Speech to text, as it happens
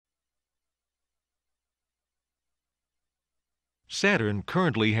Saturn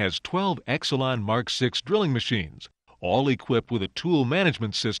currently has 12 Exelon Mark VI drilling machines, all equipped with a tool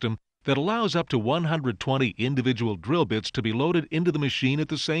management system that allows up to 120 individual drill bits to be loaded into the machine at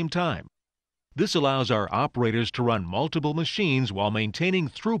the same time. This allows our operators to run multiple machines while maintaining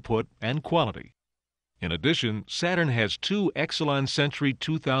throughput and quality. In addition, Saturn has 2 Exelon Century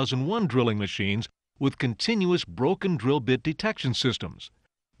 2001 drilling machines with continuous broken drill bit detection systems.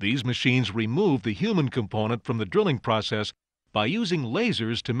 These machines remove the human component from the drilling process by using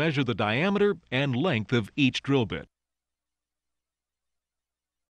lasers to measure the diameter and length of each drill bit.